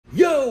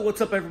Yo, what's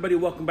up everybody?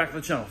 Welcome back to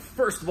the channel.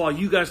 First of all,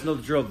 you guys know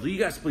the drill. You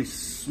guys please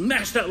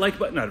smash that like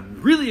button. I'd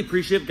really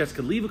appreciate it. You guys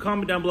could leave a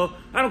comment down below.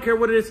 I don't care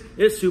what it is.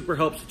 It super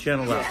helps the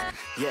channel out.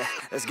 Yeah,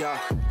 let's go.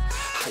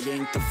 I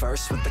ain't the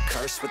first with the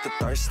curse, with the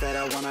thirst that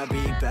I wanna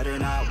be better,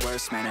 not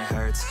worse. Man, it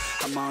hurts.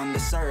 I'm on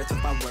this earth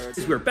with my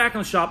words. We're back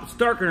on the shop. It's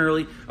dark and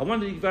early. I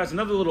wanted to give you guys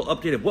another little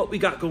update of what we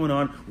got going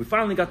on. We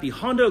finally got the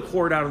Honda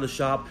Accord out of the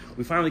shop.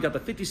 We finally got the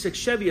 56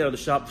 Chevy out of the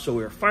shop. So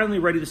we are finally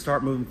ready to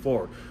start moving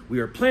forward. We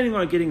are planning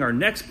on getting our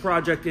next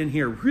project in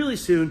here really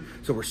soon.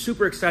 So we're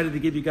super excited to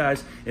give you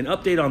guys an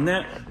update on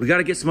that. We got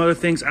to get some other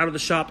things out of the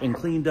shop and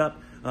cleaned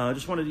up.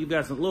 Just wanted to give you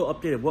guys a little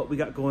update of what we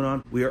got going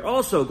on. We are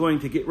also going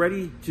to get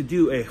ready to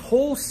do a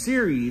whole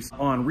series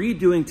on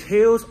redoing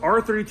Teo's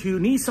R32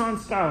 Nissan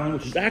Skyline,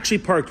 which is actually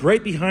parked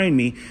right behind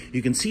me.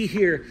 You can see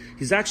here,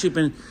 he's actually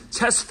been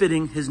test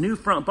fitting his new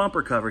front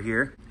bumper cover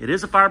here. It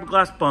is a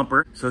fiberglass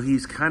bumper, so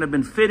he's kind of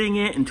been fitting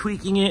it and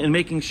tweaking it and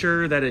making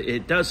sure that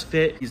it does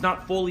fit. He's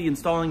not fully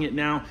installing it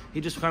now.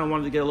 He just kind of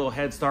wanted to get a little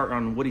head start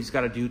on what he's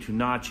got to do to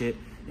notch it,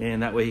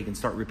 and that way he can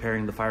start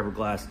repairing the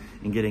fiberglass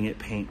and getting it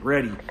paint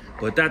ready.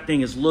 But that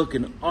thing is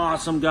looking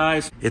awesome,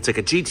 guys. It's like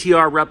a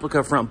GTR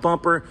replica front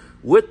bumper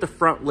with the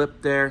front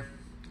lip there.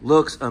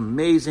 Looks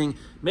amazing.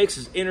 Makes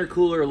his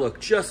intercooler look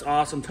just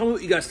awesome. Tell me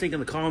what you guys think in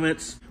the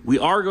comments. We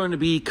are going to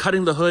be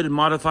cutting the hood and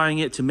modifying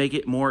it to make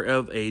it more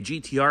of a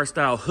GTR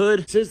style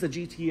hood. This is the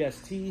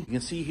GTST. You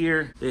can see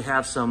here they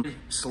have some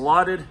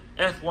slotted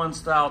F1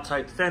 style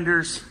type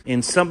fenders,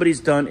 and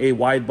somebody's done a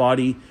wide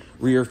body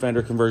rear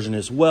fender conversion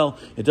as well.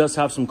 It does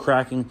have some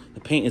cracking.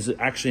 The paint is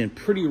actually in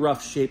pretty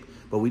rough shape,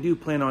 but we do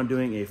plan on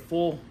doing a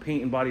full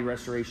paint and body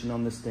restoration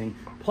on this thing,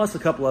 plus a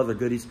couple other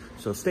goodies.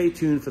 So stay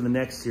tuned for the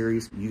next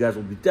series. You guys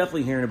will be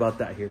definitely hearing about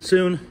that here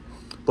soon.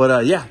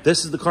 But yeah,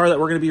 this is the car that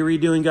we're gonna be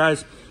redoing,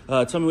 guys.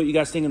 Tell me what you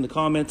guys think in the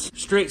comments.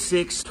 Straight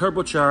six,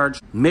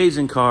 turbocharged,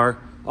 amazing car,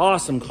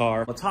 awesome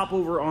car. Let's hop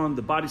over on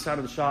the body side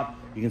of the shop.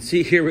 You can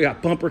see here we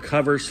got bumper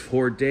covers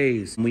for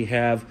days. We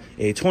have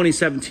a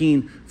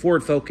 2017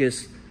 Ford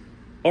Focus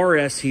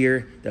RS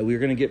here that we're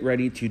going to get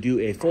ready to do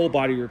a full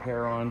body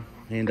repair on,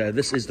 and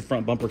this is the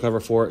front bumper cover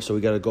for it, so we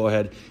got to go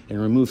ahead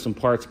and remove some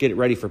parts, get it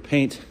ready for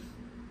paint.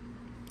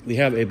 We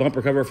have a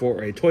bumper cover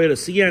for a Toyota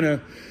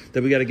Sienna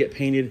that we got to get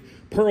painted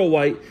pearl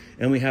white,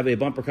 and we have a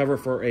bumper cover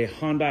for a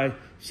Hyundai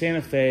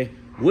Santa Fe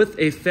with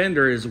a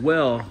fender as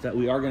well that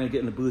we are going to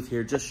get in the booth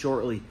here just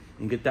shortly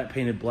and get that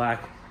painted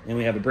black. And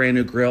we have a brand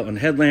new grille and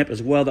headlamp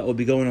as well that will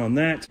be going on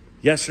that.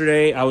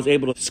 Yesterday I was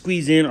able to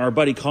squeeze in our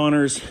buddy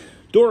Connor's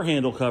door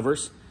handle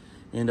covers,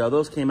 and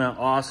those came out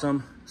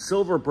awesome.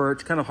 Silver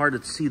birch, kind of hard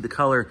to see the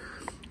color,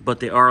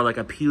 but they are like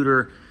a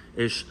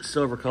pewter-ish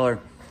silver color,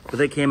 but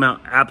they came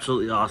out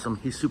absolutely awesome.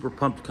 He's super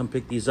pumped to come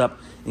pick these up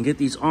and get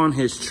these on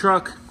his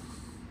truck.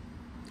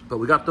 But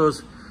we got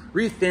those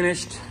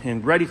refinished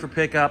and ready for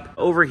pickup.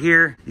 Over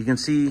here you can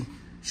see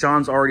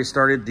Sean's already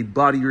started the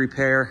body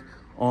repair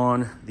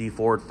on the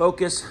Ford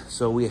Focus.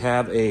 So we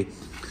have a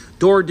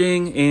door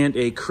ding and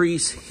a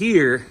crease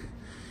here,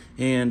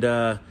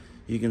 and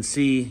you can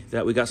see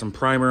that we got some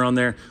primer on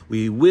there.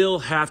 We will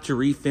have to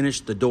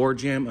refinish the door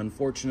jamb,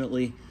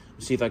 unfortunately.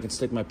 Let's see if I can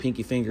stick my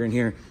pinky finger in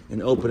here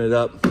and open it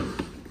up.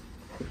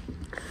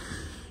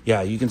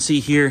 Yeah, you can see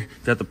here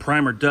that the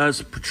primer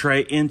does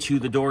portray into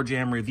the door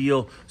jamb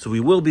reveal. So we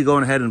will be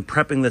going ahead and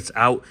prepping this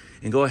out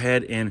and go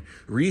ahead and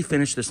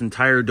refinish this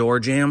entire door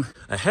jamb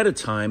ahead of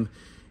time.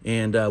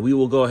 And we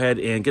will go ahead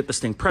and get this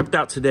thing prepped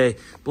out today,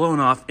 blown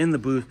off in the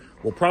booth.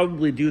 We'll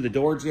probably do the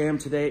door jamb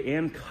today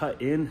and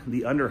cut in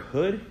the under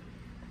hood,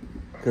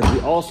 because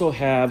we also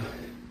have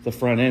the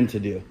front end to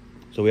do.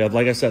 So we have,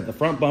 like I said, the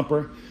front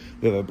bumper.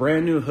 We have a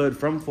brand new hood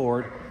from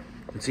Ford.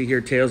 You can see here,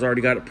 Tail's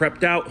already got it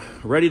prepped out,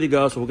 ready to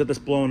go. So we'll get this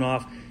blown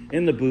off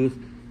in the booth.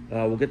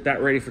 We'll get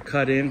that ready for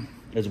cut in,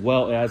 as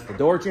well as the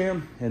door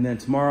jamb. And then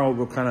tomorrow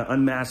we'll kind of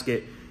unmask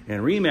it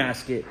and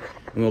remask it.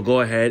 And we'll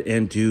go ahead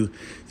and do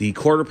the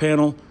quarter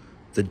panel,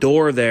 the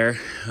door there.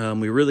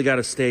 We really got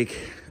to stake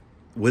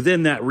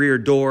within that rear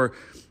door.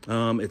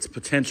 It's a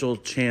potential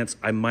chance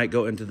I might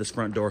go into this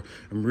front door.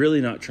 I'm really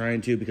not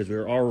trying to, because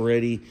we're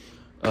already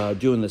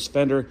doing this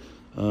fender.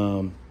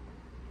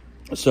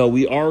 So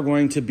we are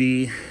going to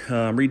be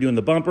redoing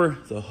the bumper,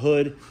 the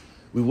hood.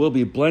 We will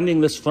be blending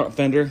this front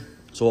fender.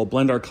 So we'll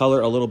blend our color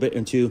a little bit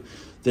into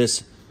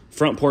this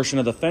front portion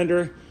of the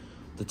fender,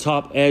 the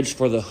top edge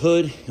for the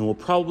hood, and we'll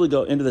probably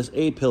go into this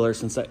A-pillar,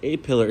 since that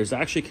A-pillar is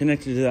actually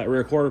connected to that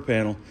rear quarter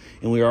panel,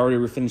 and we are already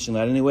refinishing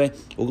that anyway.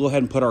 We'll go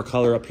ahead and put our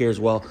color up here as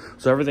well,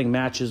 so everything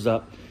matches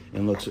up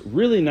and looks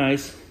really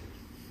nice.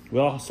 We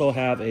also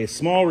have a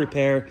small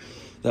repair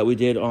that we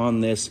did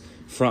on this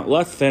front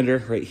left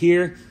fender right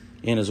here,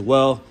 and as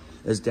well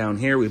as down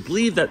here. We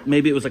believe that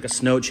maybe it was like a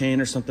snow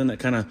chain or something that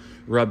kind of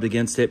rubbed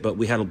against it, but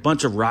we had a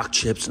bunch of rock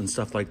chips and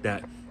stuff like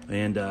that.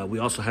 And we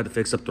also had to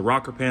fix up the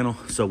rocker panel,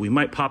 so we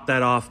might pop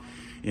that off.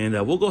 And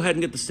we'll go ahead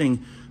and get this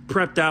thing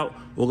prepped out.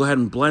 We'll go ahead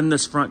and blend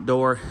this front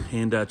door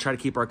and try to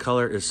keep our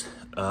color as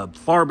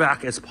far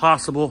back as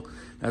possible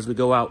as we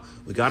go out.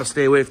 We got to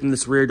stay away from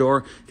this rear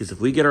door, because if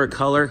we get our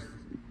color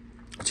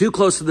too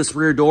close to this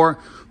rear door,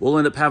 we'll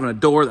end up having a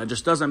door that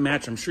just doesn't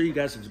match. I'm sure you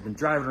guys have been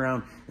driving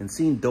around and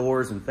seen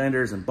doors and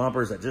fenders and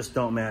bumpers that just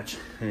don't match.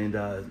 And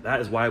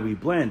that is why we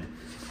blend.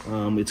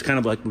 It's kind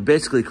of like we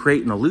basically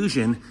create an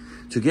illusion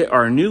to get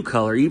our new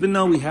color. Even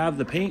though we have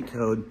the paint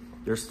code,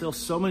 there's still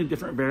so many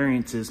different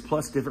variances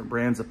plus different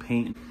brands of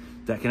paint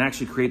that can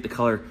actually create the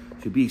color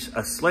to be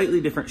a slightly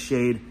different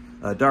shade,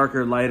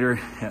 darker, lighter,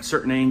 at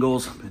certain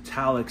angles,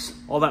 metallics,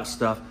 all that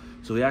stuff.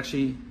 So we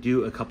actually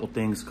do a couple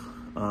things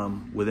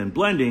within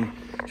blending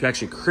to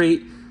actually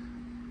create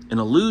an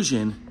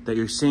illusion that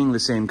you're seeing the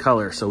same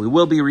color. So we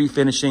will be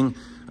refinishing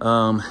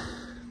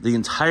the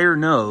entire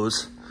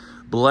nose,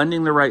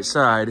 blending the right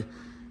side,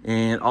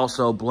 and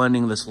also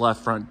blending this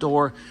left front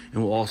door,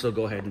 and we'll also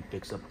go ahead and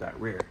fix up that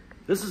rear.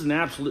 This is an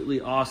absolutely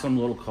awesome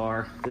little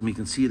car. You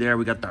can see there,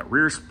 we got that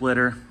rear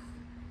splitter,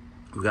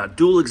 we got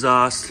dual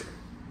exhaust,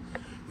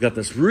 we got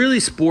this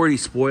really sporty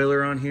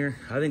spoiler on here.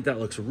 I think that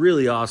looks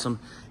really awesome.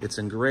 It's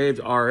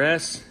engraved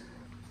RS.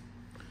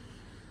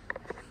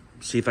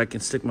 See if I can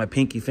stick my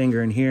pinky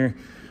finger in here,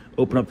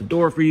 open up the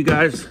door for you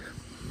guys.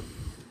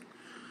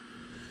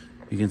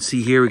 You can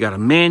see here, we got a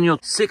manual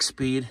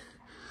 6-speed.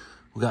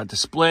 We got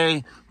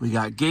display, we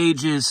got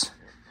gauges.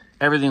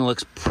 Everything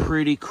looks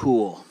pretty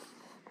cool.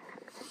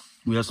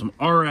 We have some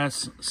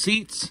RS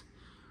seats,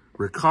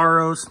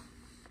 Recaros,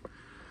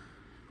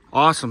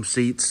 awesome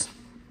seats.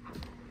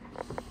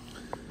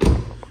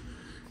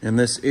 And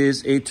this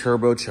is a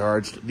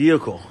turbocharged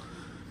vehicle.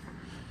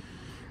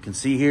 You can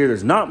see here,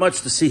 there's not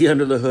much to see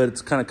under the hood.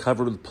 It's kind of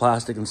covered with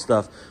plastic and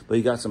stuff, but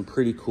you got some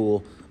pretty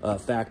cool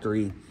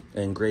factory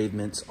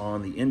engravements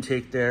on the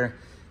intake there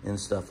and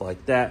stuff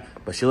like that.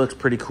 But she looks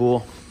pretty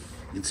cool.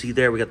 You can see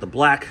there, we got the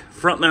black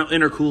front mount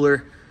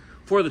intercooler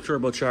for the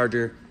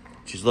turbocharger.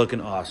 She's looking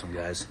awesome,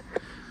 guys.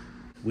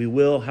 We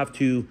will have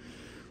to,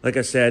 like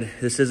I said,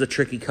 this is a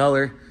tricky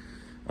color.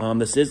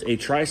 This is a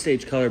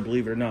tri-stage color,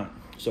 believe it or not.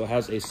 So it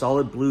has a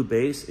solid blue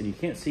base, and you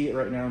can't see it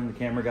right now in the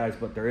camera, guys,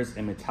 but there is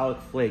a metallic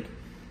flake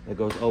that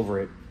goes over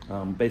it.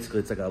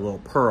 Basically, it's like a little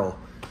pearl.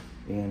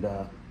 And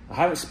I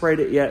haven't sprayed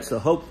it yet, so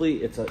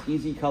hopefully it's an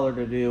easy color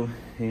to do.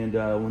 And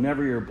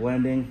whenever you're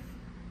blending,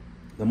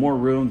 the more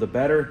room, the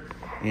better.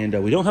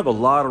 And we don't have a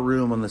lot of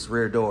room on this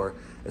rear door,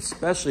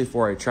 especially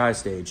for a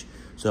tri-stage.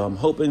 So I'm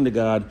hoping to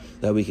God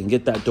that we can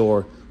get that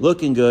door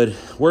looking good.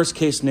 Worst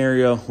case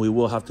scenario, we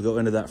will have to go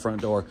into that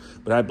front door,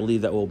 but I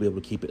believe that we'll be able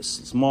to keep it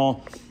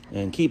small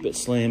and keep it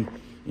slim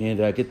and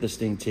get this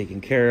thing taken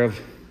care of.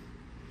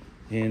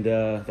 And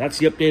that's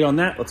the update on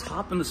that. Let's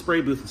hop in the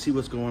spray booth and see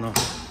what's going on.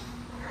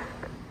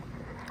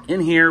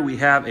 In here, we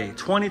have a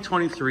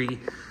 2023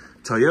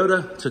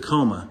 Toyota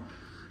Tacoma.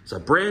 It's a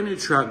brand new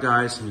truck,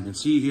 guys. And you can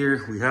see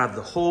here, we have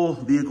the whole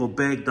vehicle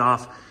bagged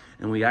off,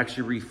 and we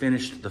actually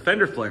refinished the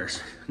fender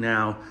flares.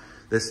 Now,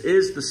 this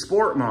is the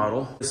sport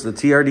model. This is the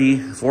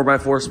TRD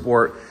 4x4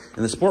 Sport,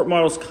 and the sport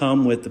models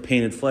come with the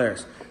painted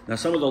flares. Now,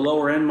 some of the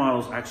lower end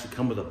models actually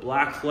come with a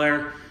black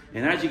flare.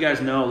 And as you guys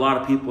know, a lot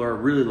of people are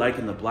really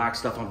liking the black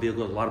stuff on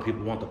vehicles. A lot of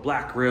people want the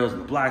black grills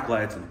and the black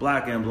lights and the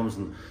black emblems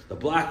and the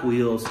black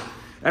wheels.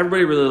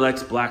 Everybody really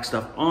likes black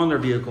stuff on their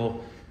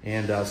vehicle.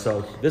 And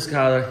so this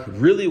guy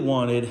really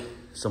wanted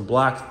some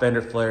black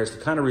fender flares to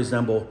kind of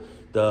resemble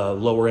the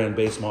lower end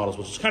base models,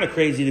 which is kind of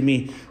crazy to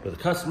me, but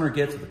the customer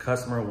gets what the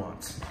customer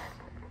wants.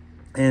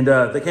 And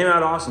they came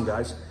out awesome,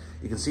 guys.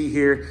 You can see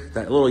here,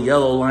 that little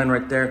yellow line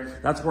right there,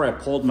 that's where I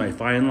pulled my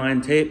fine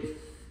line tape.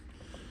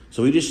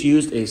 So we just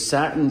used a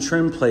satin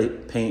trim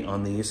plate paint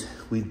on these.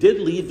 We did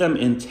leave them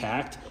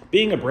intact.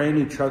 Being a brand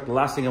new truck, the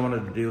last thing I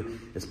wanted to do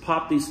is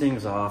pop these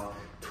things off,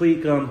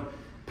 tweak them,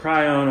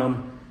 pry on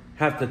them,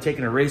 have to take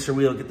an eraser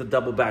wheel, get the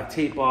double back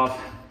tape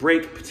off,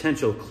 break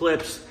potential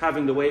clips,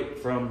 having to wait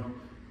from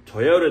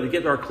Toyota to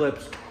get our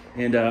clips.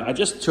 And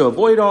to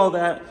avoid all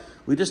that,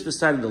 we just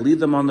decided to leave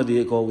them on the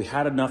vehicle. We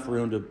had enough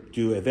room to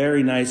do a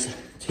very nice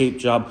tape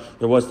job.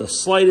 There was the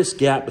slightest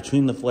gap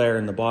between the flare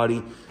and the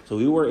body, so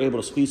we were able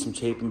to squeeze some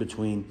tape in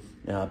between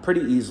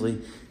pretty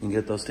easily and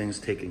get those things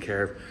taken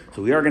care of.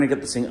 So we are gonna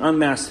get this thing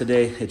unmasked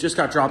today. It just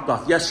got dropped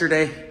off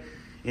yesterday,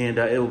 and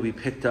it will be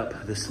picked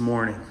up this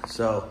morning.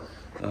 So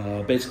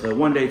basically a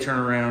one-day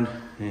turnaround,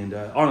 and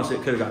honestly,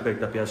 it could have got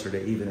picked up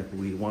yesterday even if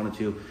we wanted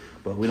to,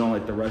 but we don't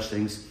like to rush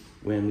things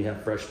when we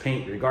have fresh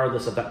paint.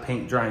 Regardless of that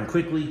paint drying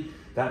quickly,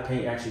 that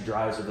paint actually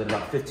dries within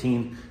about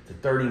 15 to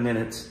 30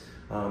 minutes,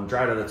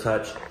 dry to the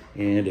touch.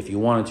 And if you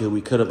wanted to,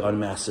 we could have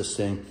unmasked this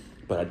thing,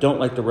 but I don't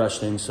like to rush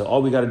things. So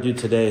all we got to do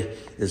today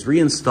is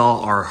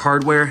reinstall our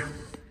hardware.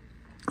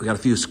 We got a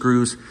few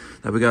screws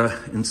that we got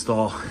to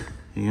install.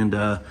 And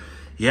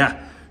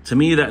yeah, to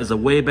me, that is a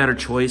way better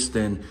choice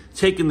than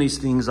taking these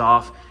things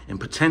off and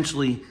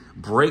potentially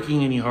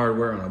breaking any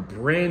hardware on a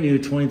brand new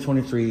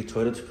 2023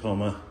 Toyota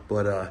Tacoma.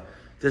 But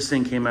this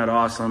thing came out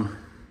awesome.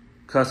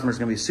 Customer's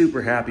gonna be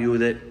super happy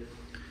with it.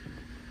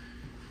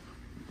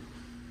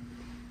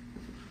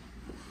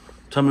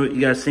 Tell me what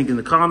you guys think in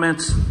the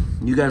comments.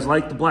 You guys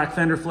like the black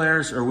fender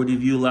flares, or would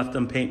you left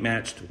them paint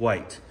matched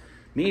white?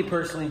 Me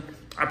personally,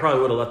 I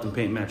probably would have left him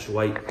paint matched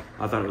white.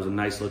 I thought it was a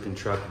nice looking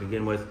truck to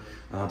begin with,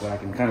 but I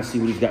can kind of see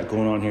what he's got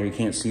going on here. You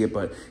can't see it,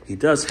 but he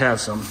does have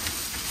some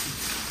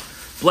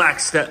black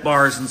step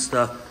bars and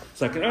stuff.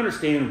 So I can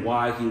understand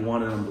why he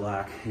wanted them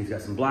black. He's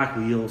got some black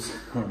wheels,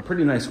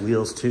 pretty nice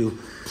wheels too.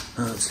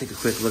 Let's take a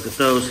quick look at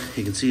those.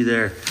 You can see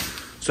there.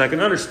 So I can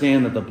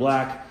understand that the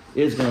black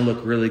is gonna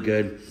look really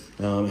good.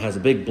 It has a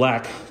big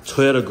black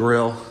Toyota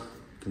grill,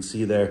 you can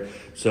see there.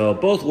 So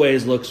both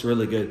ways looks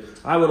really good.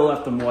 I would have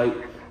left them white,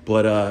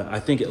 but I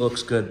think it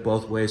looks good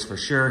both ways for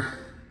sure.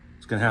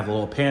 It's gonna have a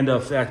little panda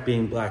effect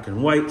being black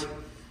and white.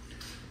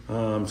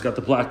 It's got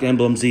the black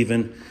emblems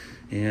even.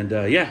 And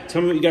yeah,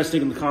 tell me what you guys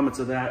think in the comments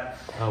of that.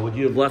 Would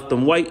you have left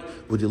them white?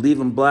 Would you leave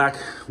them black?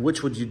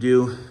 Which would you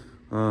do?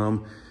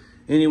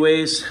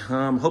 Anyways,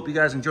 hope you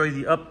guys enjoy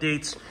the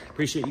updates.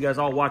 Appreciate you guys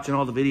all watching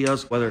all the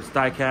videos, whether it's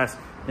diecast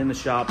in the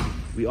shop.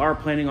 We are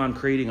planning on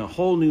creating a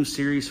whole new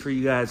series for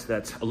you guys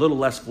that's a little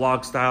less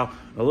vlog style,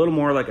 a little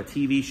more like a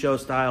TV show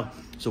style.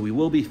 So we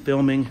will be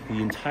filming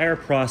the entire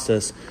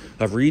process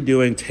of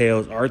redoing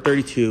Teo's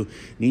R32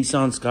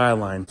 Nissan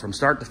Skyline from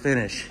start to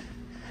finish.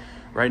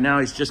 Right now,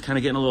 he's just kind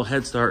of getting a little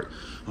head start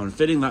on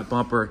fitting that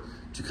bumper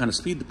to kind of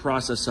speed the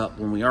process up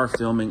when we are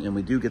filming, and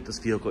we do get this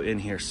vehicle in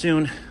here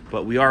soon,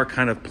 but we are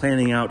kind of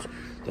planning out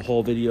the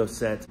whole video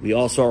set. We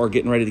also are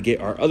getting ready to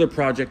get our other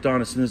project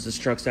on as soon as this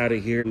truck's out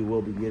of here. We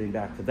will be getting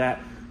back to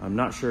that. I'm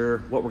not sure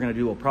what we're gonna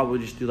do. We'll probably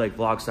just do like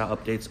vlog style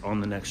updates on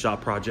the next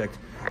shop project,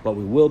 but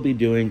we will be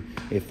doing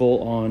a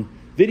full on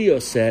video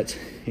set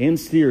and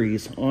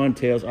series on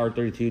Teo's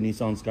R32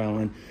 Nissan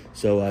Skyline.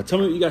 So tell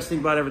me what you guys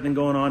think about everything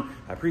going on.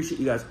 I appreciate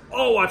you guys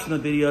all watching the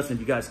videos, and if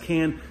you guys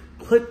can,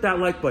 click that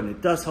like button.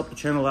 It does help the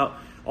channel out.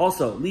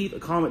 Also, leave a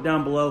comment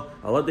down below.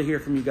 I'd love to hear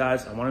from you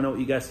guys. I want to know what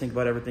you guys think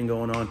about everything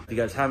going on. If you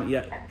guys haven't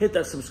yet, hit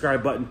that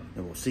subscribe button,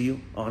 and we'll see you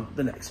on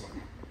the next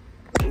one.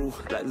 Ooh,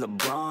 like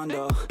LeBron,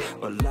 though,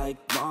 or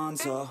like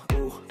Lonzo.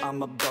 Ooh,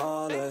 I'm a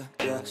baller,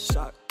 yeah,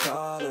 shot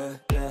caller,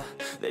 yeah.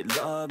 They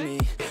love me,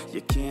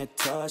 you can't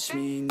touch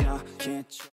me, nah, can't.